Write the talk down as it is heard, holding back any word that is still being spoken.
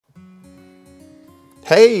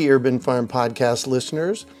Hey, Urban Farm Podcast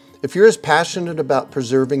listeners. If you're as passionate about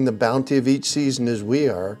preserving the bounty of each season as we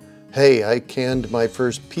are, hey, I canned my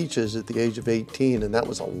first peaches at the age of 18, and that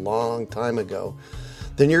was a long time ago,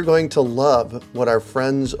 then you're going to love what our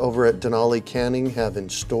friends over at Denali Canning have in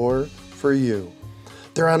store for you.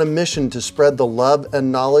 They're on a mission to spread the love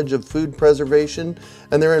and knowledge of food preservation,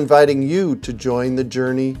 and they're inviting you to join the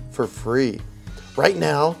journey for free. Right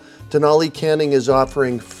now, Denali Canning is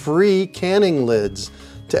offering free canning lids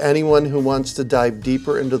to anyone who wants to dive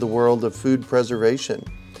deeper into the world of food preservation.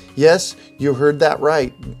 Yes, you heard that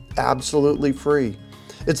right, absolutely free.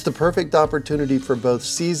 It's the perfect opportunity for both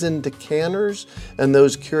seasoned canners and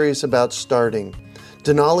those curious about starting.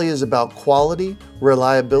 Denali is about quality,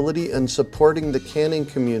 reliability, and supporting the canning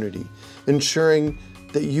community, ensuring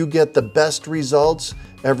that you get the best results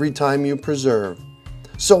every time you preserve.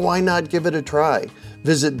 So why not give it a try?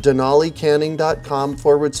 Visit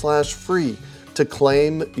denalicanning.com/free to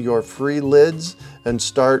claim your free lids and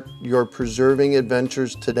start your preserving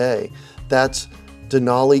adventures today. That's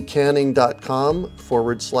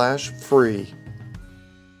denalicanning.com/free.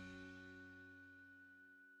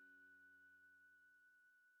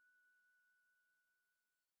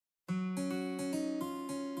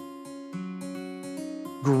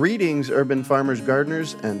 Greetings, urban farmers,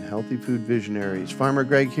 gardeners, and healthy food visionaries. Farmer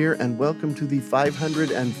Greg here, and welcome to the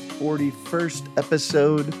 541st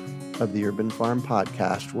episode of the Urban Farm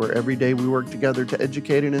Podcast, where every day we work together to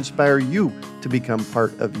educate and inspire you to become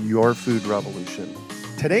part of your food revolution.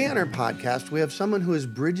 Today on our podcast, we have someone who is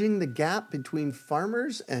bridging the gap between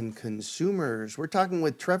farmers and consumers. We're talking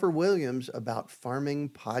with Trevor Williams about farming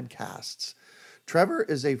podcasts. Trevor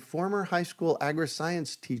is a former high school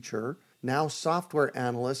agri-science teacher, now software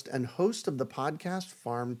analyst, and host of the podcast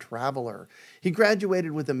Farm Traveler. He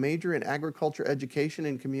graduated with a major in agriculture education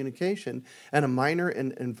and communication and a minor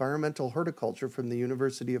in environmental horticulture from the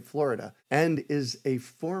University of Florida, and is a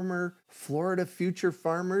former Florida Future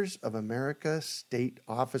Farmers of America state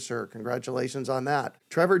officer. Congratulations on that.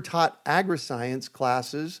 Trevor taught agri-science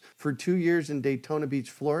classes for 2 years in Daytona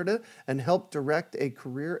Beach, Florida, and helped direct a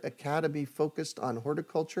career academy focused on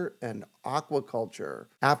horticulture and aquaculture.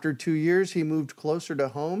 After 2 years, he moved closer to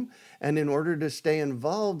home, and in order to stay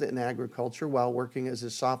involved in agriculture while working as a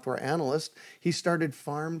software analyst, he started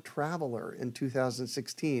Farm Traveler in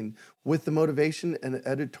 2016 with the motivation and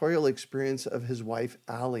editorial experience of his wife,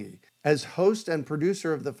 Allie. As host and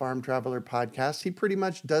producer of the Farm Traveler podcast, he pretty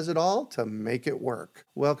much does it all to make it work.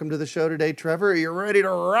 Welcome to the show today, Trevor. Are you ready to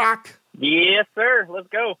rock? Yes, sir. Let's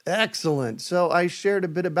go. Excellent. So I shared a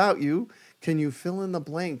bit about you. Can you fill in the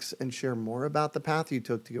blanks and share more about the path you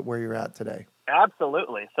took to get where you're at today?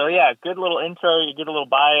 Absolutely. So, yeah, good little intro. You get a little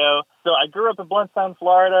bio. So I grew up in Blountstown,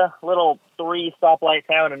 Florida, little 3-stoplight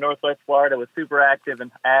town in Northwest Florida. Was super active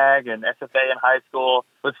in ag and SFA in high school.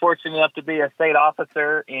 Was fortunate enough to be a state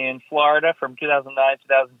officer in Florida from 2009 to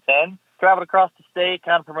 2010. Traveled across the state,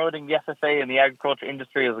 kind of promoting the FFA in the agriculture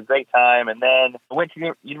industry. It was a great time. And then I went to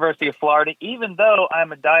the University of Florida, even though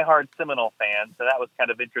I'm a diehard Seminole fan. So that was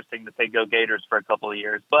kind of interesting to say go Gators for a couple of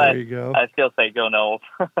years. But there you go. I still say go Noles.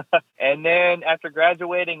 And then after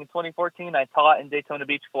graduating in 2014, I taught in Daytona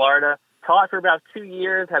Beach, Florida. Taught for about 2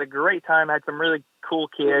 years, had a great time, had some really cool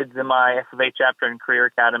kids in my FFA chapter and career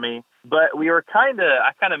academy. But I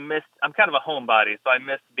kind of missed, I'm kind of a homebody, so I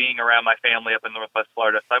missed being around my family up in Northwest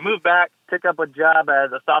Florida. So I moved back, took up a job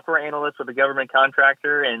as a software analyst with a government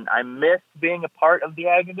contractor, and I missed being a part of the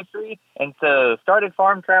ag industry. And so started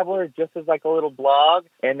Farm Traveler just as like a little blog.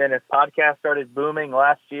 And then as podcast started booming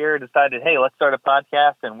last year, decided, hey, let's start a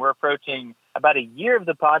podcast. And we're approaching about a year of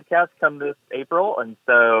the podcast come this April. And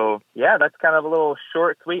so, yeah, that's kind of a little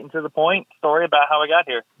short, sweet, and to the point story about how I got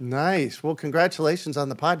here. Nice. Well, congratulations on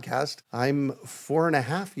the podcast. I'm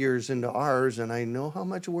 4.5 years into ours, and I know how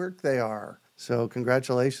much work they are. So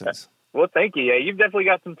congratulations. Well, thank you. Yeah, you've definitely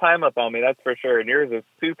got some time up on me, that's for sure. And yours is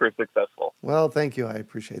super successful. Well, thank you. I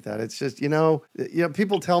appreciate that. It's just,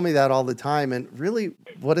 people tell me that all the time. And really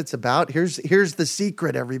what it's about, here's the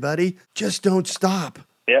secret, everybody. Just don't stop.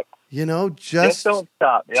 Yep. Just don't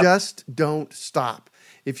stop. Yep. Just don't stop.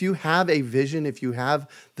 If you have a vision,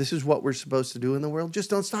 this is what we're supposed to do in the world, just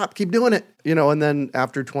don't stop. Keep doing it. And then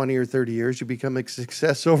after 20 or 30 years, you become a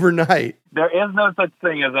success overnight. There is no such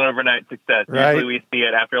thing as an overnight success. Right? Usually we see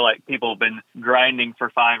it after people have been grinding for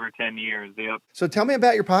 5 or 10 years. Yep. So tell me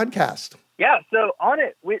about your podcast. Yeah, so on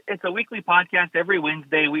it, it's a weekly podcast. Every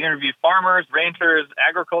Wednesday, we interview farmers, ranchers,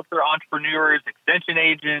 agriculture entrepreneurs, extension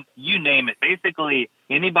agents, you name it. Basically,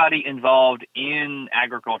 anybody involved in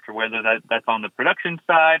agriculture, whether that's on the production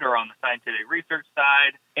side or on the scientific research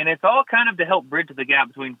side. And it's all kind of to help bridge the gap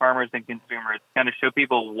between farmers and consumers, kind of show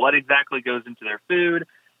people what exactly goes into their food,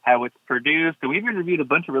 how it's produced. And we've interviewed a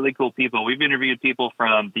bunch of really cool people. We've interviewed people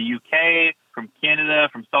from the UK, from Canada,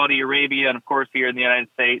 from Saudi Arabia, and of course here in the United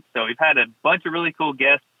States. So we've had a bunch of really cool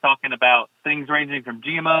guests talking about things ranging from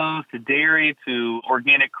GMOs to dairy to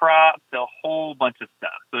organic crops, to a whole bunch of stuff.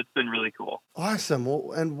 So it's been really cool. Awesome.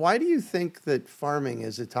 Well, and why do you think that farming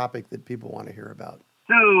is a topic that people want to hear about?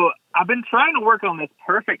 So I've been trying to work on this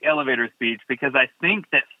perfect elevator speech because I think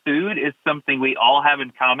that food is something we all have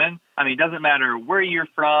in common. I mean, it doesn't matter where you're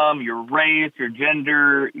from, your race, your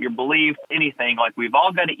gender, your beliefs, anything. Like, we've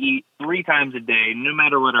all got to eat 3 times a day, no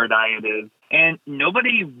matter what our diet is. And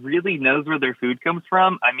nobody really knows where their food comes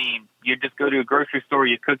from. I mean, you just go to a grocery store,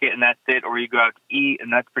 you cook it, and that's it. Or you go out to eat,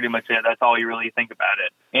 and that's pretty much it. That's all you really think about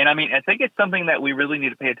it. And I mean, I think it's something that we really need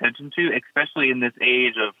to pay attention to, especially in this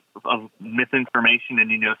age of misinformation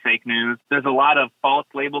and, fake news. There's a lot of false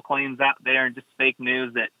label claims out there and just fake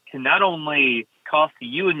news that can not only cost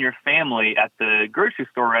you and your family at the grocery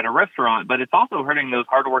store or at a restaurant, but it's also hurting those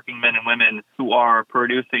hardworking men and women who are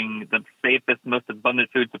producing the safest, most abundant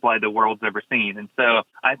food supply the world's ever seen. And so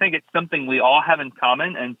I think it's something we all have in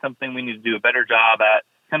common and something we need to do a better job at,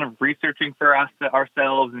 kind of researching for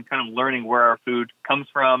ourselves and kind of learning where our food comes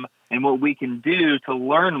from and what we can do to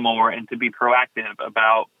learn more and to be proactive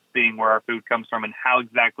about seeing where our food comes from and how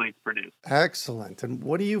exactly it's produced. Excellent. And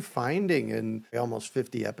what are you finding in almost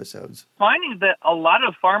 50 episodes? Finding that a lot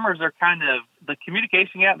of farmers are the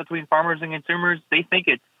communication gap between farmers and consumers, they think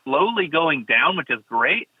it's slowly going down, which is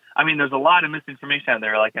great. I mean, there's a lot of misinformation out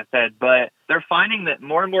there, like I said, but they're finding that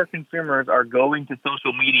more and more consumers are going to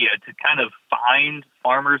social media to kind of find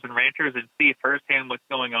farmers and ranchers and see firsthand what's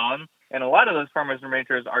going on. And a lot of those farmers and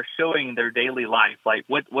ranchers are showing their daily life, like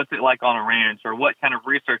what's it like on a ranch, or what kind of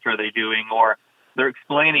research are they doing, or they're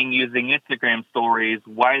explaining using Instagram stories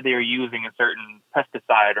why they're using a certain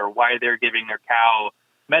pesticide or why they're giving their cow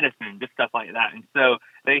medicine, just stuff like that. And so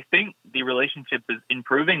they think the relationship is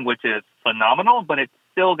improving, which is phenomenal, but it's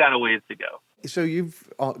still got a ways to go. So you've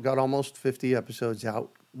got almost 50 episodes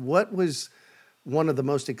out. What was one of the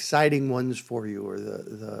most exciting ones for you, or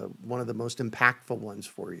the one of the most impactful ones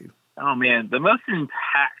for you? Oh, man, the most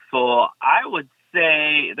impactful, I would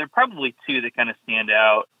say there are probably 2 that kind of stand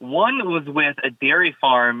out. One was with a dairy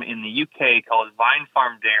farm in the UK called Vine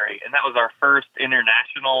Farm Dairy, and that was our first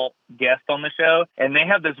international guest on the show. And they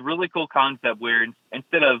have this really cool concept where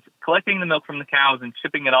instead of collecting the milk from the cows and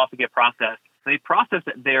shipping it off to get processed, they process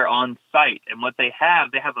it there on site. And what they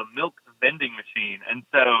have a milk vending machine. And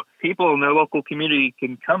so people in their local community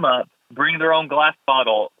can come up, bring their own glass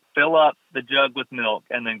bottle, fill up the jug with milk,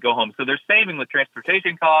 and then go home. So they're saving with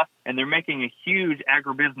transportation costs, and they're making a huge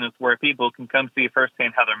agribusiness where people can come see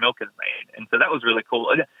firsthand how their milk is made. And so that was really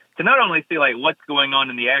cool to not only see like what's going on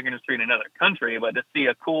in the ag industry in another country, but to see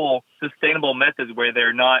a cool, sustainable method where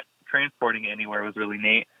they're not transporting it anywhere was really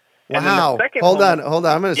neat. Wow. Hold on.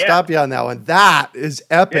 I'm going to stop you on that one. That is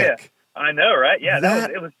epic. Yeah. I know, right? Yeah,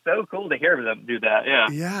 it was so cool to hear them do that. Yeah.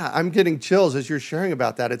 Yeah, I'm getting chills as you're sharing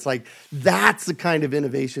about that. It's like, that's the kind of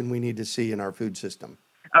innovation we need to see in our food system.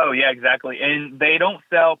 Oh, yeah, exactly. And they don't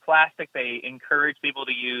sell plastic. They encourage people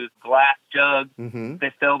to use glass jugs. Mm-hmm.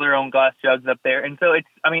 They sell their own glass jugs up there. And so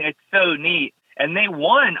it's so neat. And they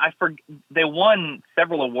won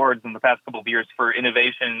several awards in the past couple of years for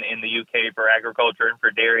innovation in the UK for agriculture and for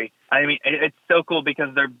dairy. I mean, it's so cool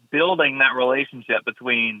because they're building that relationship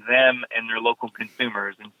between them and their local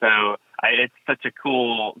consumers. And so it's such a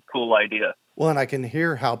cool idea. Well, and I can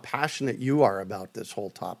hear how passionate you are about this whole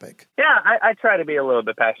topic. Yeah, I try to be a little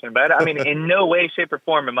bit passionate about it. I mean, in no way, shape, or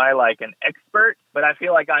form am I like an expert, but I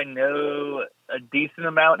feel like I know a decent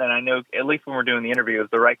amount, and I know, at least when we're doing the interviews,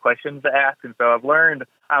 the right questions to ask. And so I've learned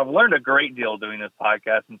a great deal doing this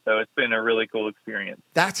podcast, and so it's been a really cool experience.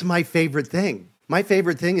 That's my favorite thing. My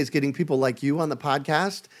favorite thing is getting people like you on the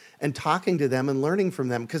podcast and talking to them and learning from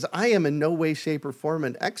them, because I am in no way, shape, or form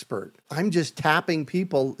an expert. I'm just tapping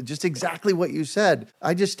people, just exactly what you said.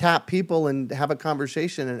 I just tap people and have a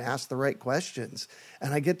conversation and ask the right questions.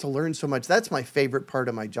 And I get to learn so much. That's my favorite part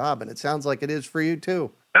of my job, and it sounds like it is for you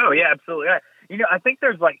too. Oh, yeah, absolutely. I think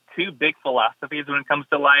there's like 2 big philosophies when it comes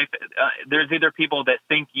to life. There's either people that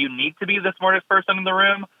think you need to be the smartest person in the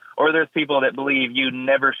room, or there's people that believe you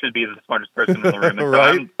never should be the smartest person in the room. And so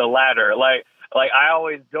right. I'm the latter. Like, like, I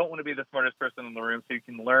always don't want to be the smartest person in the room, so you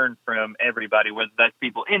can learn from everybody, whether that's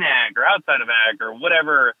people in ag or outside of ag or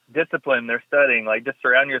whatever discipline they're studying. Like, just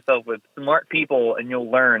surround yourself with smart people and you'll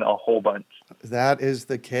learn a whole bunch. That is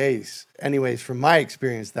the case. Anyways, from my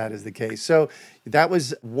experience, that is the case. So that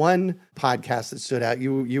was one podcast that stood out.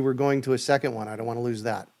 You were going to a second one. I don't want to lose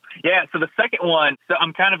that. Yeah, so the second one, so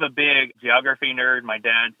I'm kind of a big geography nerd. My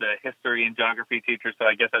dad's a history and geography teacher, so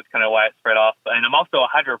I guess that's kind of why it spread off. And I'm also a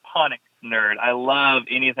hydroponics nerd. I love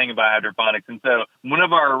anything about hydroponics. And so one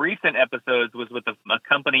of our recent episodes was with a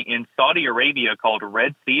company in Saudi Arabia called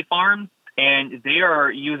Red Sea Farms. And they are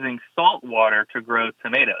using salt water to grow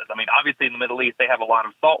tomatoes. I mean, obviously in the Middle East, they have a lot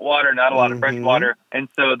of salt water, not a lot of fresh water. And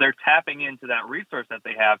so they're tapping into that resource that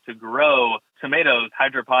they have to grow tomatoes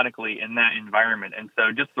hydroponically in that environment. And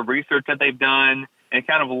so just the research that they've done and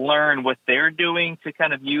kind of learn what they're doing to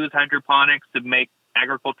kind of use hydroponics to make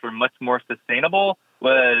agriculture much more sustainable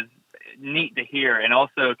was neat to hear. And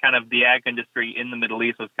also kind of the ag industry in the Middle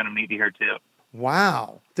East was kind of neat to hear too.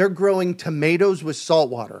 Wow. They're growing tomatoes with salt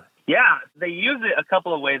water. Yeah, they use it a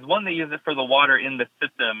couple of ways. One, they use it for the water in the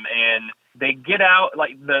system, and they get out,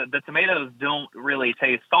 like, the tomatoes don't really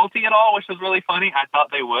taste salty at all, which was really funny. I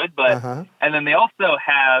thought they would, but, and then they also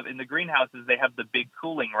have, in the greenhouses, they have the big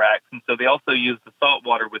cooling racks, and so they also use the salt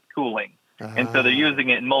water with cooling. And so they're using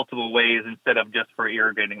it in multiple ways instead of just for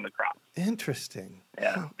irrigating the crops. Interesting.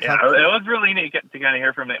 Yeah, it was really neat to kind of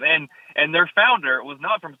hear from them. And their founder was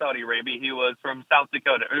not from Saudi Arabia. He was from South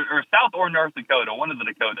Dakota, or South or North Dakota, one of the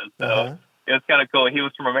Dakotas. So it was kind of cool. He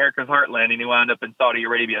was from America's heartland, and he wound up in Saudi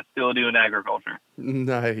Arabia still doing agriculture.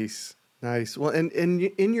 Nice. Nice. Well, and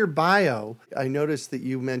in your bio, I noticed that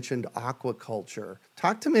you mentioned aquaculture.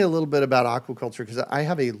 Talk to me a little bit about aquaculture, because I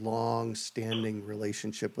have a long-standing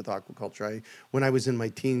relationship with aquaculture. When I was in my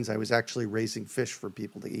teens, I was actually raising fish for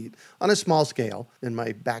people to eat on a small scale in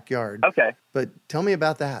my backyard. Okay. But tell me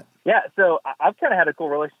about that. Yeah, so I've kind of had a cool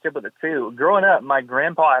relationship with it too. Growing up, my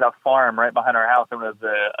grandpa had a farm right behind our house, and it was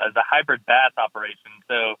a hybrid bass operation.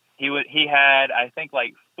 So he had, I think,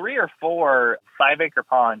 like 3 or 4 5-acre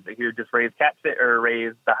ponds that he would just raise catfish or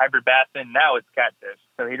raise the hybrid bass in. Now it's catfish.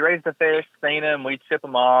 So he'd raise the fish, seine them, we'd ship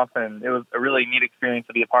them off, and it was a really neat experience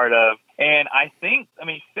to be a part of. And I think, I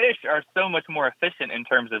mean, fish are so much more efficient in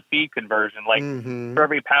terms of feed conversion. Like, for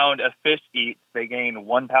every pound a fish eats, they gain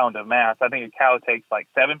 1 pound of mass. I think a cow takes like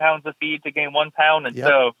 7 pounds of feed to gain 1 pound. And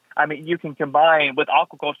so, I mean, you can combine with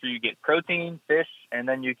aquaculture, you get protein, fish, and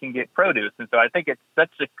then you can get produce. And so I think it's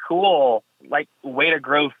such a cool, like, way to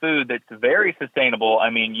grow food that's very sustainable.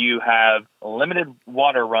 I mean, you have limited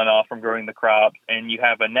water runoff from growing the crops, and you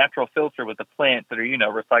have a natural filter with the plants that are,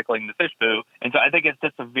 recycling the fish poo. And so I think it's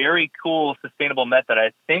just a very cool, sustainable method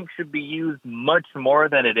I think should be used much more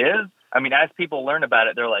than it is. I mean, as people learn about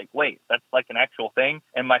it, they're like, wait, that's like an actual thing.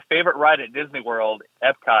 And my favorite ride at Disney World,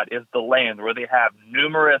 Epcot, is the Land, where they have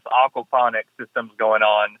numerous aquaponic systems going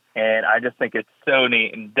on. And I just think it's so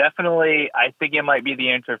neat. And definitely, I think it might be the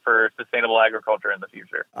answer for sustainable agriculture in the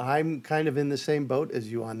future. I'm kind of in the same boat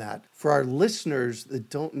as you on that. For our listeners that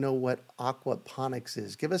don't know what aquaponics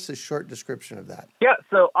is, give us a short description of that. Yeah,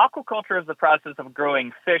 so aquaculture is the process of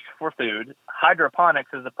growing fish for food. Hydroponics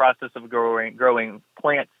is the process of growing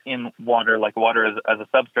plants in water, like water as a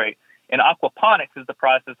substrate. And aquaponics is the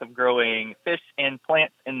process of growing fish and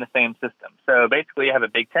plants in the same system. So basically you have a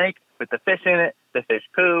big tank with the fish in it, the fish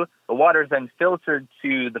poo. The water is then filtered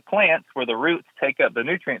to the plants where the roots take up the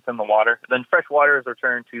nutrients in the water. Then fresh water is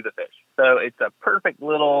returned to the fish. So it's a perfect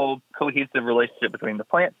little cohesive relationship between the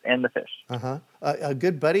plants and the fish. A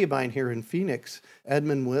good buddy of mine here in Phoenix,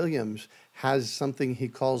 Edmund Williams, has something he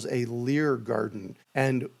calls a Lear garden.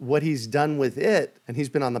 And what he's done with it, and he's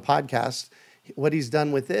been on the podcast, what he's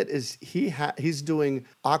done with it is he's doing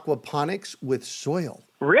aquaponics with soil.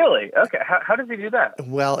 Really? Okay. How does he do that?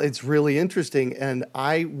 Well, it's really interesting, and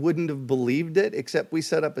I wouldn't have believed it, except we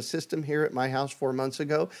set up a system here at my house 4 months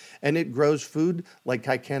ago, and it grows food like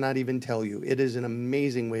I cannot even tell you. It is an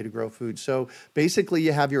amazing way to grow food. So basically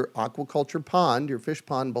you have your aquaculture pond, your fish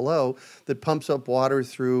pond below, that pumps up water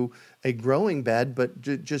through a growing bed, but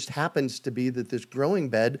just happens to be that this growing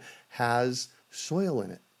bed has soil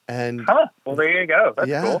in it. And well, there you go.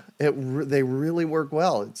 That's cool. They really work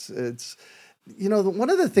well. It's one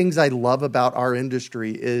of the things I love about our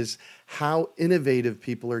industry is how innovative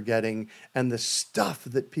people are getting and the stuff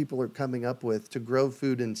that people are coming up with to grow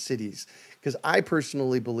food in cities. Because I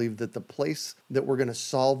personally believe that the place that we're going to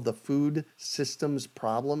solve the food systems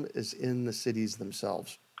problem is in the cities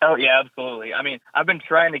themselves. Oh, yeah, absolutely. I mean, I've been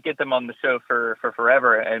trying to get them on the show for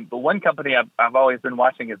forever. And the one company I've always been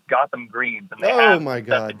watching is Gotham Greens. And they have my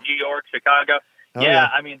God. stuff in New York, Chicago. Oh, Yeah,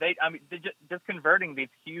 yeah. they're just converting these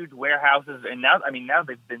huge warehouses, and now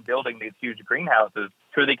they've been building these huge greenhouses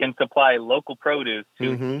so they can supply local produce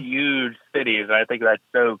to huge cities. And I think that's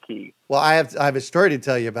so key. Well, I have a story to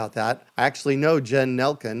tell you about that. I actually know Jen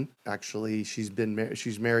Nelkin. Actually, she's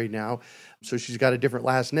married now, so she's got a different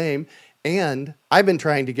last name. And I've been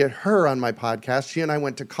trying to get her on my podcast. She and I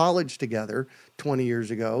went to college together 20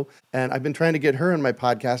 years ago, and I've been trying to get her on my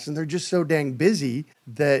podcast, and they're just so dang busy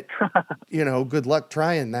that, good luck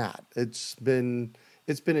trying that. It's been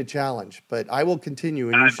a challenge, but I will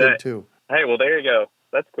continue, and you should too. Hey, well, there you go.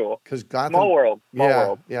 That's cool. Because Gotham, small world.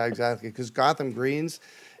 Yeah, exactly. Because Gotham Greens,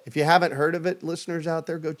 if you haven't heard of it, listeners out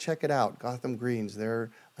there, go check it out. Gotham Greens,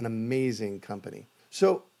 they're an amazing company.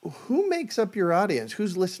 So who makes up your audience?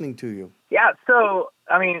 Who's listening to you? Yeah, so,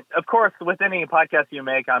 of course, with any podcast you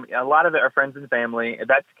make, a lot of it are friends and family.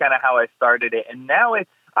 That's kind of how I started it. And now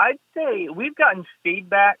I'd say we've gotten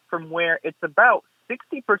feedback from where it's about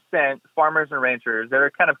 60% farmers and ranchers that are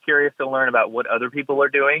kind of curious to learn about what other people are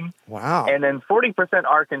doing. Wow. And then 40%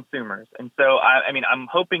 are consumers. And so, I'm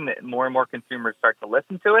hoping that more and more consumers start to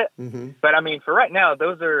listen to it. Mm-hmm. But, for right now,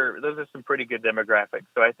 those are some pretty good demographics.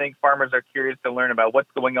 So I think farmers are curious to learn about what's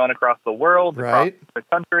going on across the world, right, across the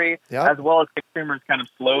country, yep, as well as consumers kind of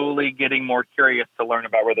slowly getting more curious to learn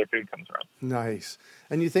about where their food comes from. Nice.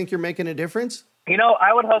 And you think you're making a difference?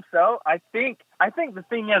 I would hope so. I think the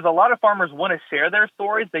thing is, a lot of farmers want to share their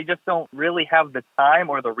stories. They just don't really have the time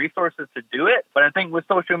or the resources to do it. But I think with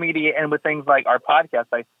social media and with things like our podcast,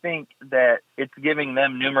 I think that it's giving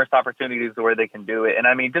them numerous opportunities where they can do it.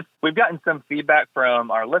 And we've gotten some feedback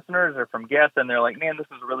from our listeners or from guests, and they're like, man, this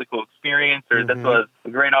was a really cool experience, or this was a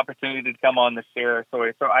great opportunity to come on to share a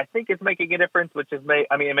story. So I think it's making a difference, which is,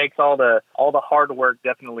 it makes all the hard work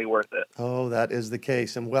definitely worth it. Oh, that is the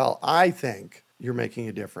case. And I think you're making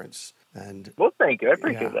a difference. And well, thank you. I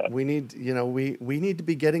appreciate that. We need, we need to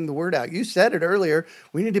be getting the word out. You said it earlier.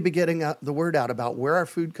 We need to be getting the word out about where our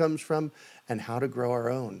food comes from and how to grow our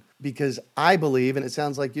own. Because I believe, and it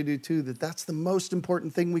sounds like you do too, that that's the most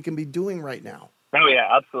important thing we can be doing right now. Oh yeah,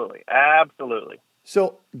 absolutely, absolutely.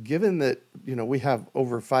 So, given that we have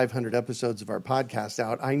over 500 episodes of our podcast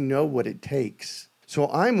out, I know what it takes. So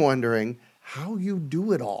I'm wondering how you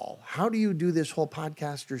do it all. How do you do this whole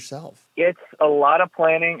podcast yourself? It's a lot of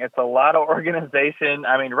planning. It's a lot of organization.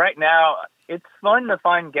 Right now, it's fun to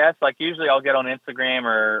find guests. Like, usually I'll get on Instagram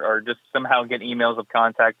or just somehow get emails of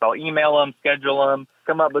contacts. I'll email them, schedule them,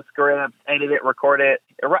 come up with scripts, edit it, record it.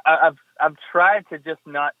 I've tried to just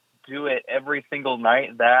not do it every single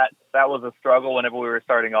night. That was a struggle whenever we were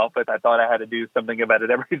starting off with. I thought I had to do something about it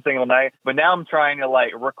every single night. But now I'm trying to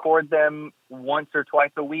record them once or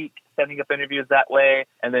twice a week, setting up interviews that way,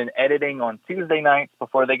 and then editing on Tuesday nights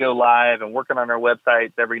before they go live, and working on our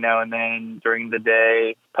websites every now and then during the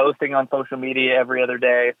day, posting on social media every other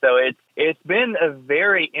day. So it's been a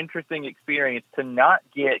very interesting experience to not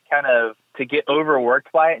get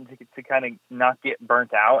overworked by it, and to kind of not get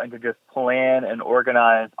burnt out, and to just plan and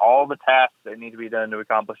organize all the tasks that need to be done to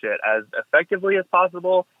accomplish it as effectively as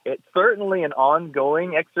possible. It's certainly an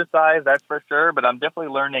ongoing exercise, that's for sure, but I'm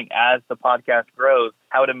definitely learning as the podcast grows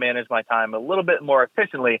how to manage my time a little bit more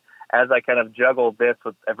efficiently as I kind of juggle this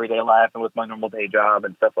with everyday life and with my normal day job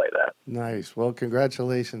and stuff like that. Nice. Well,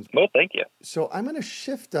 congratulations. Well, thank you. So I'm going to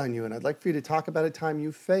shift on you, and I'd like for you to talk about a time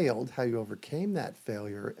you failed, how you overcame that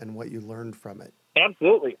failure, and what you learned from it.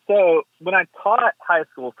 Absolutely. So when I taught high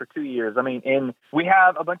school for 2 years, we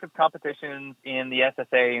have a bunch of competitions in the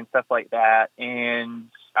SSA and stuff like that, and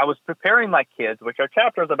I was preparing my kids, which our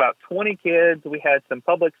chapter was about 20 kids. We had some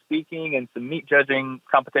public speaking and some meat judging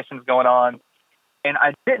competitions going on. And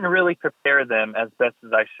I didn't really prepare them as best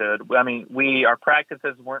as I should. Our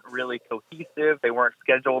practices weren't really cohesive. They weren't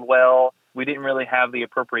scheduled well. We didn't really have the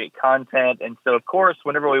appropriate content. And so, of course,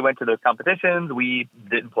 whenever we went to those competitions, we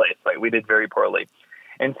didn't place. We did very poorly.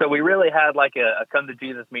 And so we really had a come to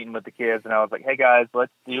Jesus meeting with the kids. And I was like, hey, guys,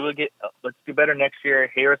 let's do better next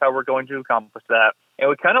year. Here's how we're going to accomplish that. And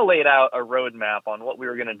we kind of laid out a roadmap on what we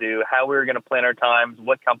were going to do, how we were going to plan our times,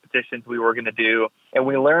 what competitions we were going to do. And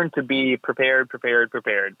we learned to be prepared,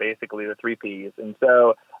 basically the 3 Ps. And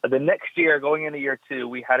so the next year, going into year 2,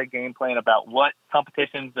 we had a game plan about what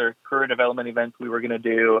competitions or career development events we were going to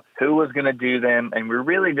do, who was going to do them. And we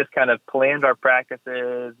really just kind of planned our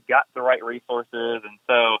practices, got the right resources. And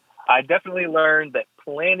so I definitely learned that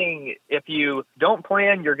planning, if you don't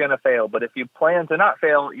plan, you're going to fail. But if you plan to not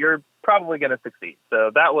fail, you're probably going to succeed.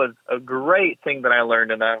 So that was a great thing that I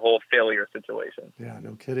learned in that whole failure situation. Yeah,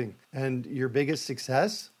 no kidding. And your biggest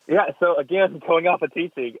success? Yeah, so again, going off of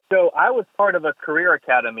teaching. So I was part of a career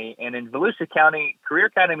academy, and in Volusia County, career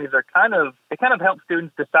academies are kind of help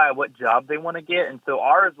students decide what job they want to get. And so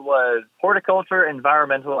ours was horticulture,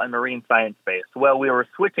 environmental, and marine science based. Well, we were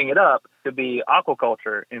switching it up to be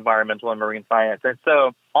aquaculture, environmental, and marine science. And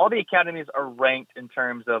so all the academies are ranked in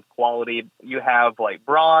terms of quality. You have like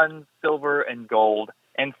bronze, silver, and gold.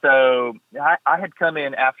 And so I had come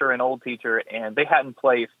in after an old teacher, and they hadn't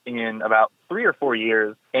placed in about 3 or 4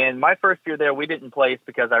 years. And my first year there, we didn't place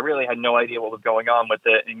because I really had no idea what was going on with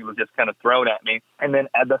it, and it was just kind of thrown at me. And then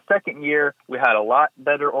at the second year, we had a lot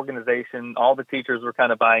better organization. All the teachers were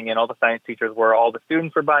kind of buying in. All the science teachers were. All the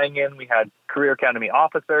students were buying in. We had career academy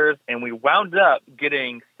officers, and we wound up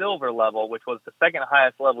getting silver level, which was the second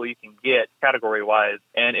highest level you can get category-wise.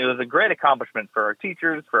 And it was a great accomplishment for our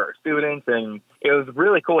teachers, for our students, and it was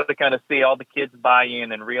really cool to kind of see all the kids buy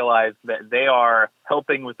in and realize that they are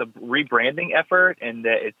helping with the rebranding effort, and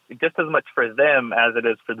that it's just as much for them as it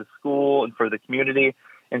is for the school and for the community.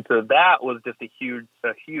 And so that was just a huge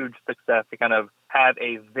success to kind of have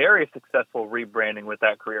a very successful rebranding with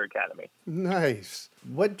that career academy. Nice.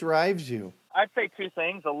 What drives you? I'd say two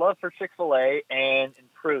things: a love for Chick-fil-A and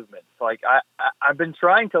improvement. Like I've been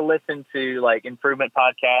trying to listen to like improvement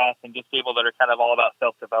podcasts and just people that are kind of all about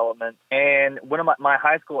self-development. And one of my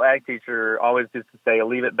high school ag teacher always used to say,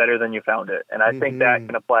 "Leave it better than you found it." And I think that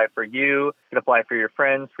can apply for you, can apply for your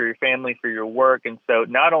friends, for your family, for your work. And so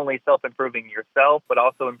not only self-improving yourself, but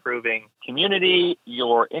also improving community,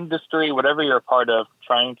 your industry, whatever you're a part of,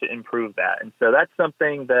 trying to improve that. And so that's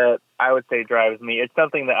something that I would say drives me. It's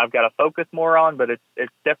something that I've got to focus more on, but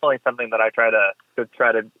it's definitely something that I try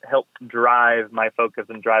to help drive my focus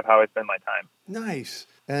and drive how I spend my time. Nice.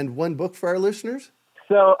 And one book for our listeners?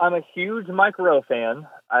 So I'm a huge Mike Rowe fan.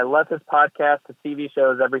 I love his podcast, his TV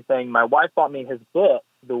shows, everything. My wife bought me his book,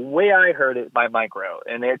 The Way I Heard It by Mike Rowe.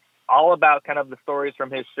 And it's all about kind of the stories from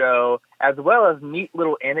his show, as well as neat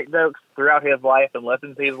little anecdotes throughout his life and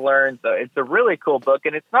lessons he's learned. So it's a really cool book,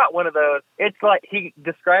 and it's not one of those, it's like he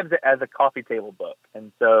describes it as a coffee table book.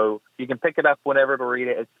 And so you can pick it up whenever to read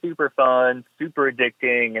it. It's super fun, super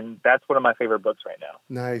addicting, and that's one of my favorite books right now.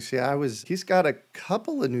 Nice. Yeah, he's got a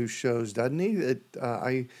couple of new shows, doesn't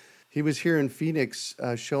he? He was here in Phoenix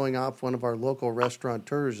showing off one of our local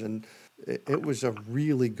restaurateurs, and it was a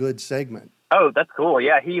really good segment. Oh, that's cool.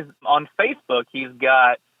 Yeah, he's on Facebook. He's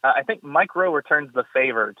got, I think Mike Rowe returns the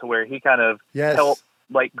favor, to where he kind of helps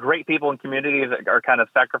like great people in communities that are kind of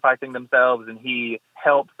sacrificing themselves, and he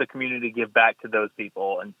helps the community give back to those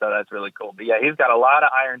people. And so that's really cool. But yeah, he's got a lot of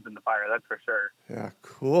irons in the fire, that's for sure. Yeah,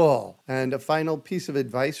 cool. And a final piece of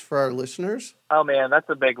advice for our listeners? Oh man, that's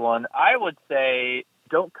a big one. I would say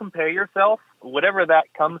don't compare yourself, whatever that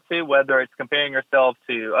comes to, whether it's comparing yourself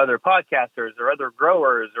to other podcasters or other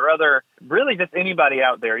growers or really just anybody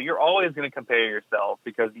out there. You're always going to compare yourself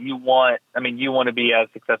because you want to be as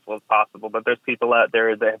successful as possible. But there's people out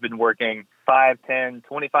there that have been working 5, 10,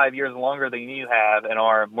 25 years longer than you have and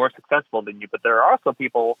are more successful than you. But there are also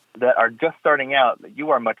people that are just starting out that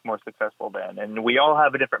you are much more successful than. And we all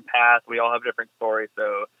have a different path. We all have a different story.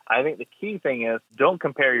 So I think the key thing is don't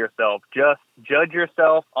compare yourself. Just judge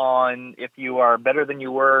yourself on if you are better than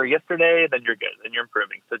you were yesterday, then you're good, then you're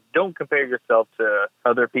improving. So don't compare yourself to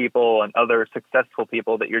other people and other successful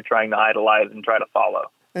people that you're trying to idolize and try to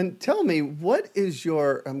follow. And tell me, what is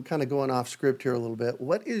I'm kind of going off script here a little bit.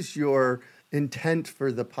 What is your intent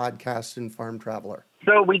for the podcast and Farm Traveler?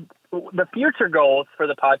 So the future goals for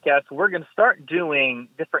the podcast, we're going to start doing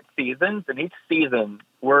different seasons, and each season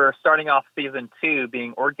we're starting off season 2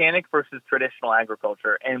 being organic versus traditional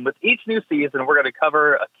agriculture. And with each new season, we're going to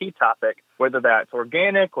cover a key topic, whether that's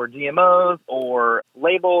organic or GMOs or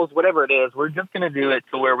labels, whatever it is. We're just going to do it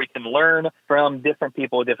to where we can learn from different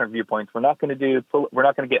people, different viewpoints. We're not going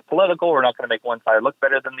to get political. We're not going to make one side look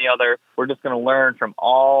better than the other. We're just going to learn from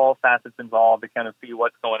all facets involved to kind of see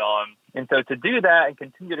what's going on. And so to do that and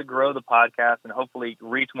continue to grow the podcast and hopefully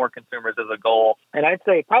reach more consumers as a goal. And I'd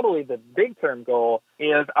say probably the big term goal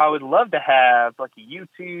is I would love to have like a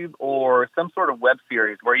YouTube or some sort of web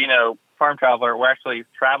series where, Farm Traveler, we're actually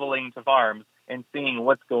traveling to farms and seeing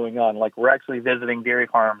what's going on. Like we're actually visiting dairy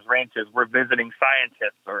farms, ranches. We're visiting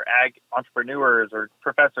scientists or ag entrepreneurs or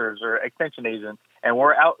professors or extension agents. And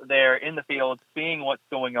we're out there in the field seeing what's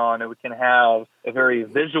going on, and we can have a very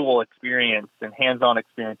visual experience and hands-on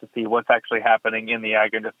experience to see what's actually happening in the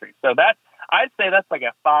ag industry. So I'd say that's like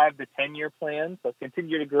a 5 to 10 year plan. So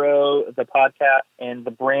continue to grow the podcast, and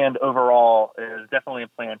the brand overall is definitely a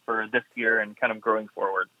plan for this year and kind of growing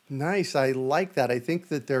forward. Nice. I like that. I think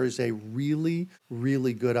that there is a really,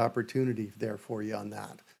 really good opportunity there for you on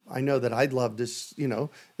that. I know that I'd love to,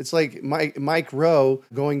 it's like Mike Rowe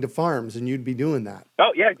going to farms, and you'd be doing that.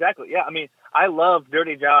 Oh, yeah, exactly. Yeah, I mean, I love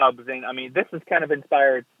Dirty Jobs, and I mean, this is kind of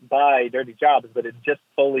inspired by Dirty Jobs, but it's just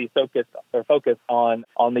fully focused on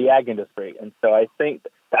the ag industry. And so I think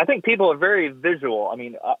people are very visual. I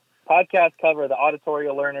mean, podcasts cover the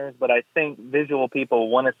auditory learners, but I think visual people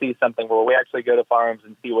want to see something where we actually go to farms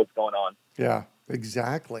and see what's going on. Yeah,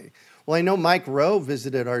 exactly. Well, I know Mike Rowe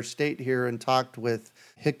visited our state here and talked with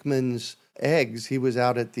Hickman's Eggs. He was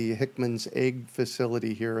out at the Hickman's Egg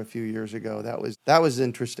facility here a few years ago. That was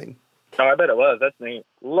interesting. Oh, I bet it was. That's neat.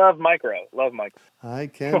 Love Mike Rowe. Love Mike. I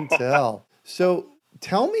can tell. So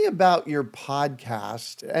tell me about your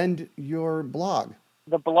podcast and your blog.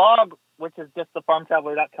 The blog, which is just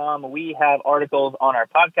thefarmtraveler.com, we have articles on our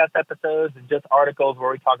podcast episodes and just articles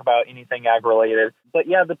where we talk about anything ag-related. But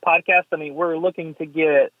yeah, the podcast, I mean, we're looking to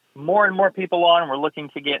get more and more people on. We're looking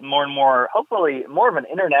to get more and more, hopefully more of an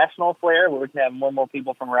international flair where we can have more and more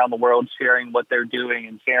people from around the world sharing what they're doing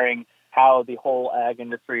and sharing how the whole ag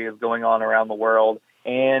industry is going on around the world.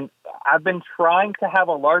 And I've been trying to have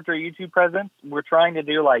a larger YouTube presence. We're trying to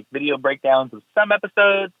do like video breakdowns of some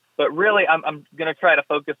episodes, but really I'm going to try to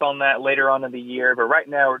focus on that later on in the year. But right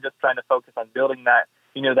now we're just trying to focus on building that,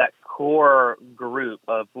 that core group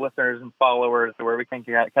of listeners and followers where we can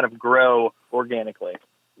kind of grow organically.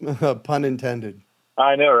 Pun intended.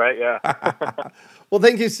 I know, right? Yeah. Well,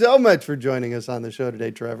 thank you so much for joining us on the show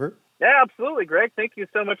today, Trevor. Yeah, absolutely, Greg. Thank you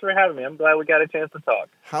so much for having me. I'm glad we got a chance to talk.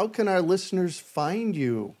 How can our listeners find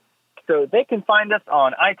you? So they can find us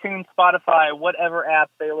on iTunes, Spotify, whatever app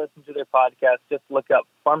they listen to their podcast. Just look up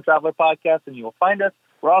Farm Traveler Podcast and you will find us.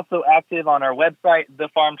 We're also active on our website,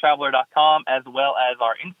 thefarmtraveler.com, as well as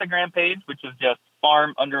our Instagram page, which is just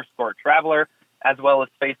farm_traveler, as well as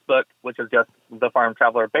Facebook, which is just The Farm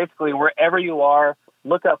Traveler. Basically, wherever you are,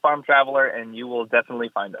 look up Farm Traveler and you will definitely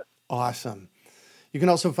find us. Awesome. You can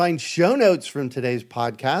also find show notes from today's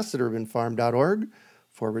podcast at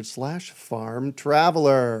urbanfarm.org/farm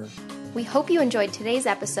traveler. We hope you enjoyed today's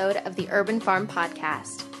episode of the Urban Farm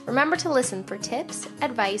Podcast. Remember to listen for tips,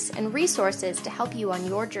 advice, and resources to help you on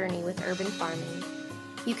your journey with urban farming.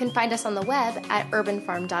 You can find us on the web at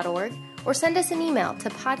urbanfarm.org or send us an email to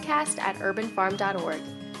podcast@urbanfarm.org.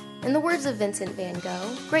 In the words of Vincent van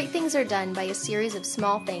Gogh, great things are done by a series of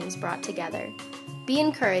small things brought together. Be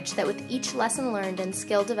encouraged that with each lesson learned and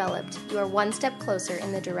skill developed, you are one step closer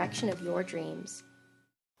in the direction of your dreams.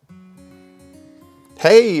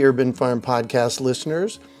 Hey, Urban Farm Podcast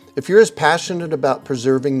listeners. If you're as passionate about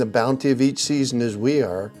preserving the bounty of each season as we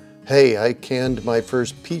are, hey, I canned my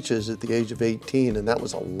first peaches at the age of 18, and that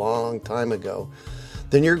was a long time ago,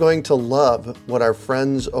 then you're going to love what our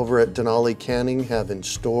friends over at Denali Canning have in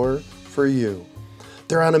store for you.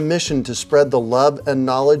 They're on a mission to spread the love and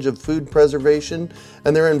knowledge of food preservation,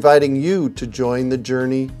 and they're inviting you to join the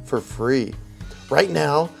journey for free. Right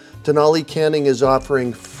now, Denali Canning is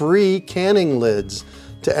offering free canning lids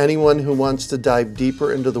to anyone who wants to dive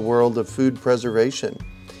deeper into the world of food preservation.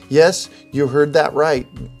 Yes, you heard that right,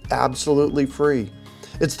 absolutely free.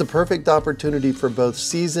 It's the perfect opportunity for both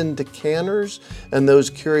seasoned canners and those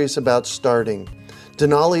curious about starting.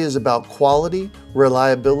 Denali is about quality,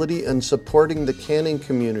 reliability, and supporting the canning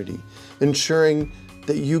community, ensuring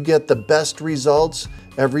that you get the best results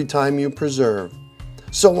every time you preserve.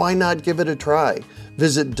 So why not give it a try?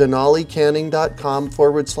 Visit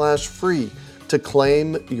denalicanning.com/free to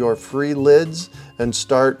claim your free lids and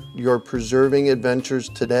start your preserving adventures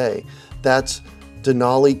today. That's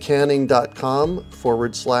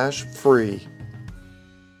denalicanning.com/free.